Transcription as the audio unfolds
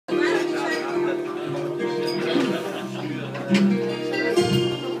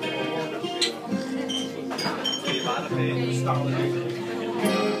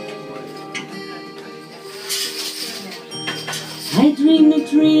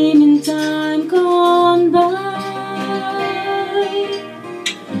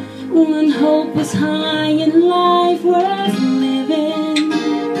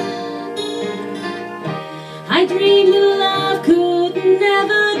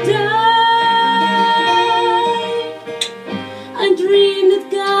dream that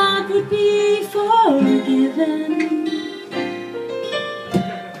God would be forgiven.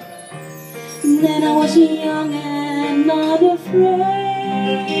 Then I was young and not afraid,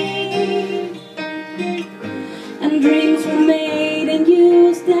 and dreams were made and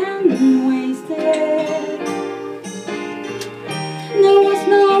used and wasted. There was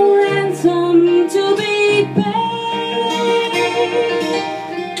no ransom to be paid,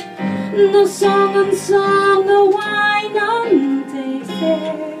 no song unsung, no wine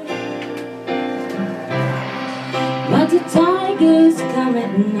untasted. But the tiger's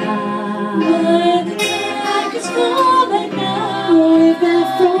coming now, but the tiger's coming now, with their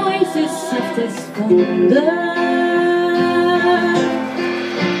voices soft as thunder,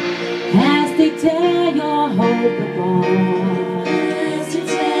 as they tear your hope apart, as they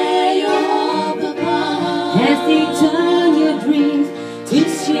tear your hope apart, as they turn your dreams to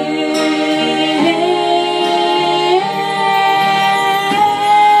shame.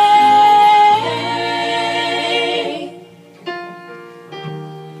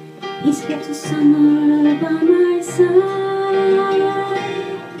 He's kept the summer by my side.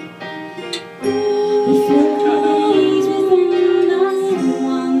 He filled the days with endless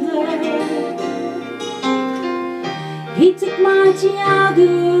wonder. He took my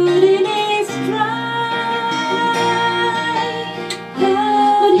childhood in his stride,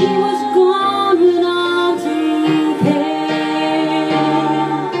 but he was gone when all to care.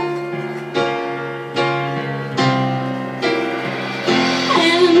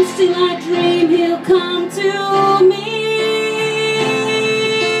 And still I dream he'll come to me,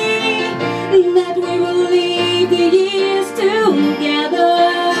 that we will leave the years